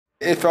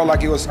It felt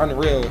like it was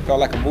unreal. It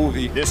felt like a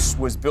movie. This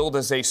was billed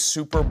as a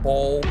Super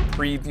Bowl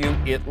preview.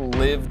 It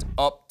lived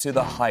up to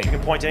the hype. You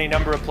can point to any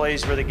number of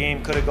plays where the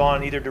game could have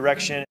gone either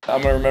direction.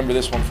 I'm gonna remember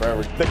this one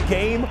forever. The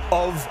game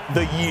of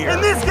the year. In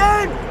this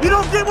game, you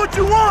don't get what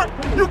you want.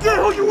 You get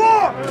who you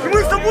are. And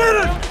we're some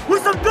winners.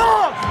 We're some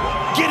dogs.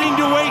 Getting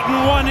to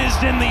 8-1 is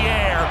in the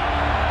air.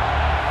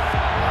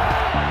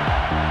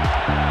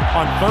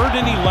 On 3rd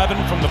and 11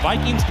 from the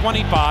Vikings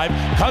 25,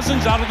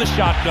 Cousins out of the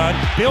shotgun,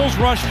 Bills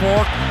rush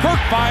 4,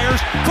 Kirk fires,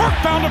 Kirk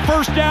found a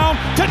first down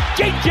to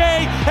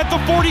JJ at the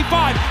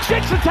 45,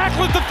 shakes the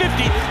tackle at the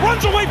 50,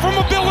 runs away from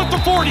a Bill at the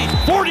 40,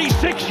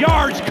 46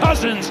 yards,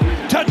 Cousins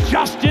to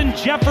Justin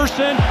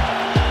Jefferson.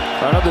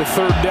 Another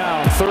 3rd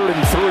down, 3rd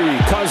and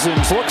 3,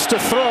 Cousins looks to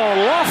throw,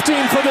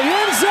 lofting for the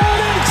end zone,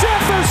 and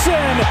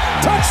Jefferson,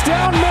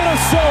 touchdown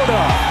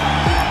Minnesota.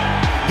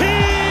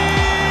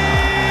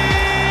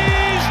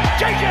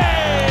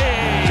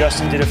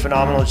 Justin did a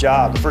phenomenal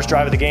job. The first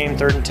drive of the game,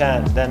 3rd and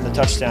 10, then the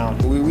touchdown.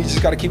 We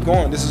just got to keep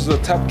going. This is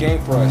a tough game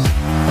for us.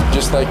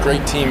 Just like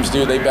great teams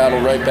do, they battle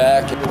right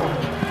back.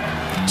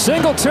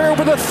 Singletary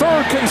with a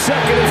 3rd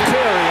consecutive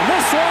carry, and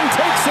this one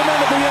takes him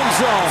into the end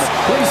zone,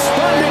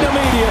 responding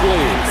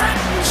immediately.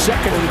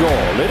 2nd and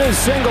goal. It is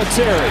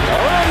Singletary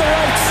around the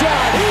right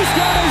side. He's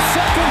got his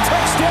 2nd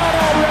touchdown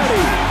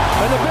already,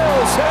 and the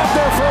Bills have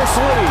their first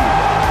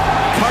lead.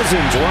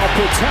 Cousins well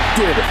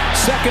protected.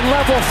 2nd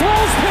level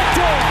throws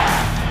picked off.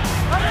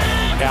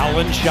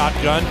 Allen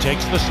shotgun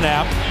takes the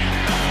snap.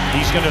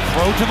 He's going to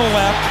throw to the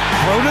left,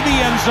 throw to the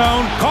end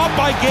zone, caught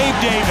by Gabe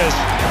Davis.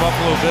 The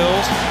Buffalo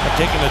Bills have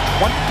taken a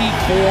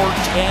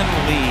 24-10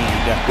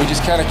 lead. We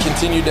just kind of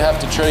continued to have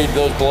to trade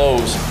those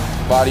blows,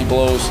 body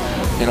blows,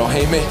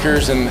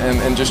 haymakers,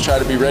 and just try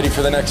to be ready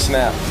for the next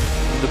snap.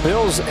 The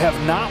Bills have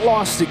not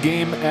lost a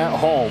game at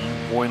home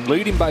when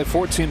leading by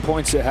 14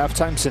 points at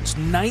halftime since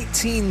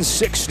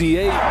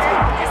 1968. Don't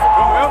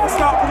ever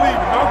stop believing.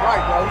 No,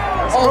 right, bro.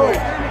 Let's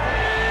go.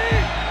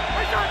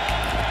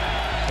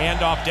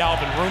 Handoff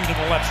Dalvin, room to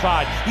the left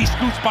side. He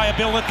scoots by a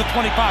Bill at the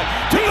 25,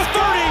 to the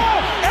 30,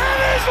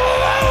 and is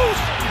loose!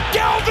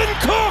 Dalvin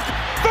Cook,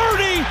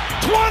 30,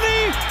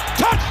 20,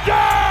 touchdown!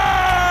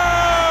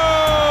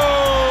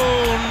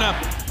 I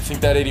think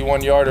that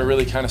 81-yarder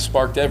really kind of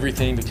sparked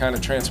everything to kind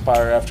of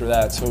transpire after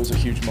that, so it was a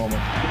huge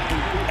moment.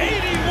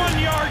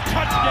 81-yard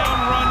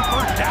touchdown run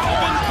for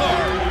Dalvin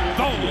Cook,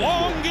 the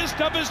longest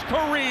of his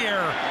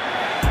career.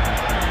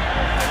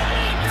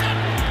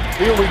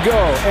 Here we go,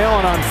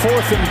 Allen on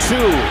 4th and 2.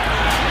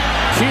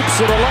 Keeps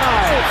it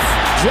alive.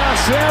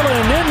 Josh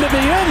Allen into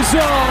the end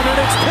zone, and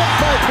it's picked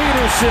by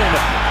Peterson.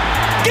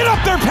 Get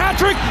up there,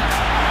 Patrick!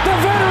 The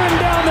veteran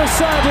down the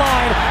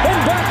sideline, and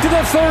back to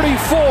the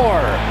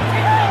 34.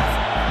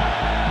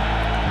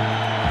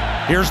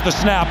 Here's the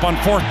snap on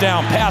 4th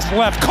down, pass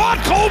left, caught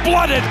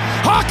cold-blooded!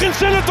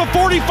 Hawkinson at the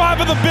 45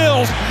 of the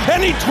Bills,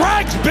 and he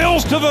drags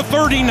Bills to the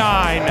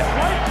 39.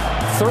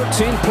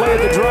 13th play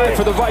of the drive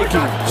for the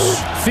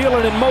Vikings.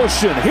 Thielen in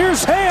motion.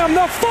 Here's Ham,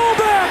 the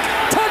fullback.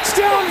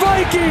 Touchdown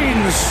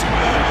Vikings.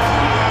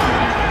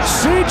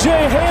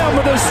 C.J. Ham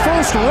with his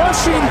first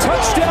rushing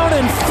touchdown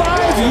in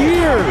 5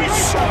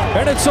 years.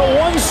 And it's a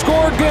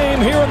 1-score game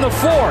here in the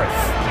 4th.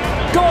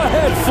 Go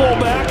ahead,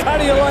 fullback. How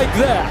do you like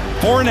that?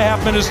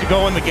 4.5 minutes to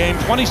go in the game.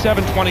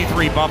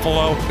 27-23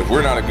 Buffalo. If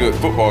we're not a good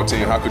football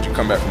team, how could you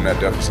come back from that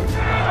deficit?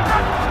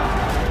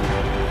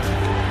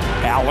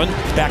 Allen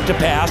back to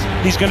pass.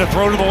 He's going to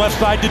throw to the left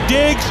side to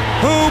Diggs,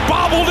 who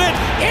bobbled it.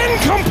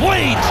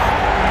 Incomplete!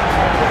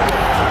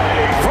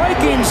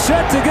 Vikings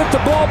set to get the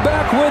ball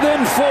back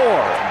within 4.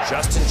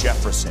 Justin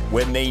Jefferson,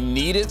 when they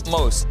need it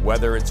most,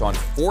 whether it's on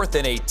 4th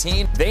and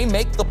 18, they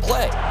make the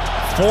play.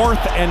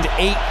 4th and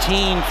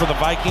 18 for the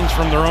Vikings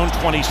from their own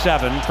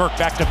 27. Kirk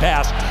back to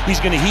pass. He's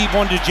going to heave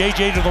one to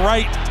JJ to the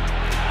right.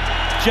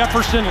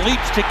 Jefferson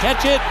leaps to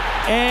catch it,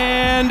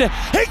 and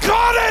he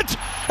caught it!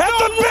 At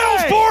the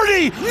Bills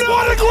 40!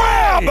 What a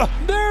grab!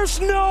 There's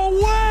no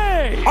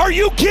way! Are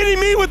you kidding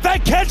me with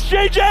that catch,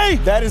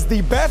 JJ? That is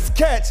the best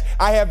catch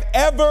I have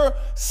ever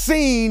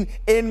seen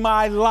in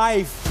my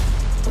life.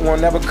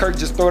 Whenever Kirk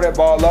just throw that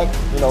ball up,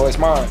 it's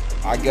mine.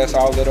 I guess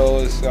all of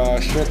those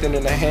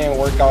strengthening the hand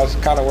workouts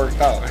kind of worked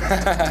out.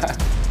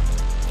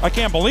 I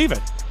can't believe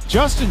it.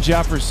 Justin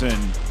Jefferson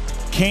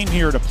came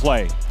here to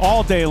play.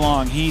 All day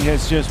long, he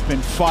has just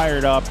been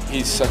fired up.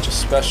 He's such a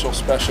special,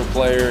 special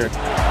player.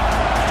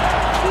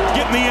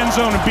 Get in the end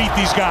zone and beat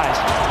these guys.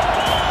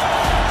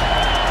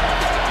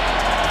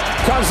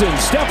 Cousins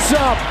steps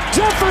up.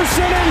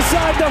 Jefferson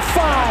inside the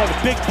 5.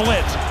 Big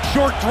blitz,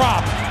 short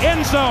drop,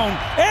 end zone,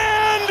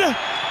 and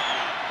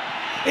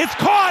it's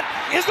caught.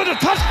 Is it a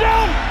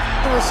touchdown?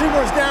 The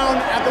receiver is down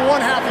at the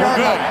 1/2-yard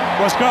line.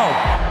 Let's go.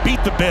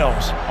 Beat the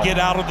Bills. Get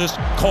out of this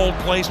cold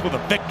place with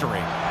a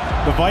victory.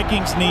 The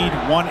Vikings need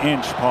 1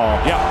 inch, Paul.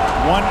 Yeah.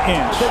 1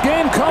 inch. The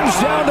game comes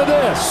down to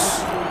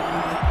this.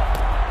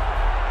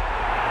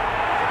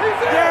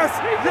 Yes,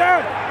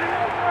 yes.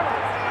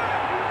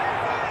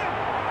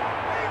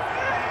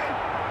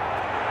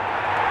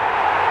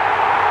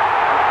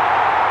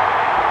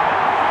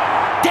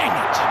 Dang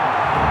it.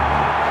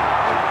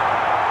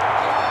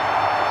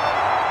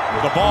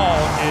 The ball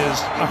is,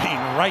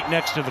 right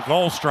next to the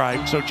goal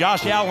stripe. So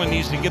Josh Allen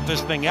needs to get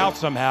this thing out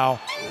somehow.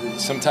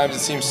 Sometimes it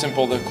seems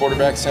simple, the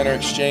quarterback-center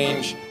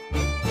exchange.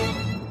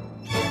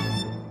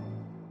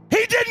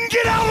 He didn't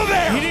get out of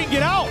there! He didn't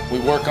get out. We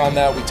work on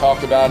that, we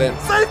talk about it.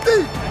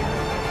 Safety!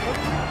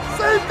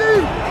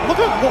 Safety! Look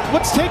at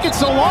what's taking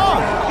so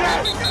long.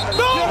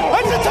 No,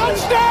 it's a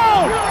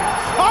touchdown!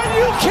 Are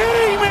you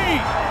kidding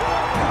me?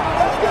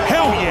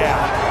 Hell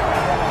yeah!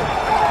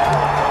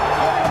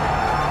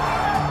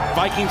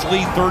 Vikings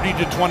lead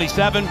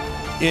 30-27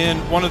 in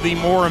one of the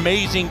more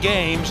amazing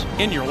games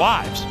in your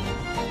lives.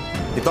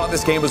 You thought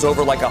this game was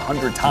over like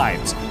 100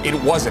 times. It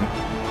wasn't.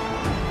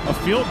 A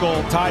field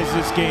goal ties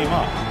this game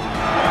up.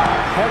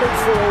 Headed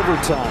for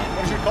overtime.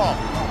 What's your call?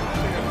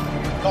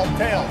 Call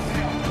tails.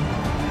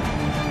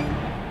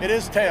 It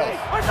is tails.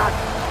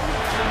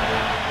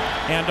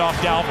 Handoff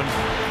Dalvin.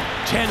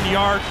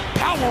 10-yard,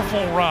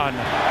 powerful run.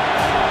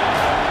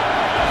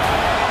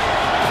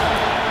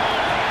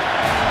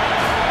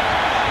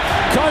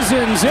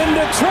 Cousins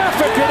into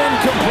traffic and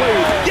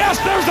incomplete. Yes,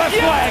 there's that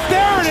flag.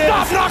 There it is.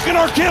 Stop knocking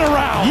our kid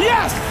around.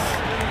 Yes!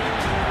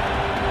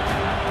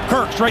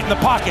 Kirk straight in the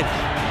pocket.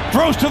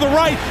 Throws to the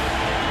right.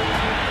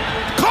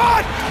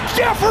 Caught!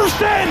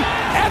 Jefferson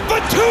at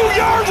the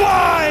 2-yard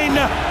line.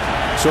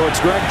 So it's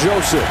Greg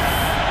Joseph.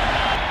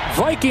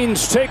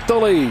 Vikings take the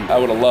lead. I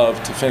would have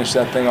loved to finish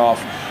that thing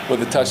off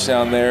with a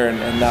touchdown there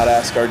and not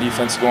ask our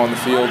defense to go on the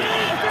field.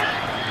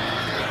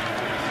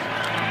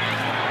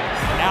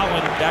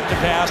 Allen back to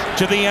pass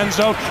to the end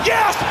zone.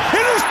 Yes!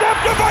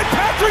 Intercepted by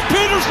Patrick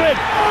Peterson!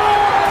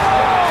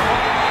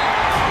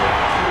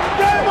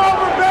 Game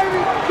over,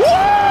 baby!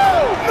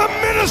 Woo! The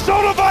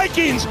Minnesota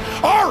Vikings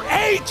are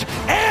 8-1!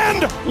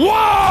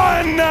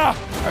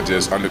 I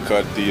just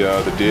undercut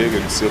the dig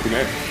and sealed the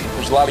game.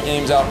 There's a lot of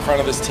games out in front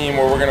of this team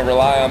where we're going to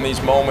rely on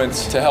these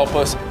moments to help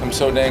us. I'm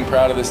so dang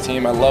proud of this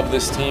team. I love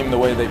this team, the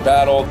way they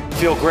battled.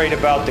 Feel great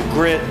about the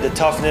grit, the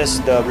toughness,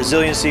 the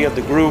resiliency of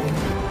the group.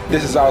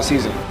 This is our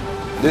season.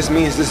 This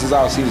means this is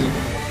our season.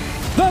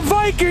 The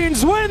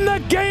Vikings win the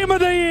game of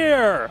the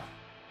year.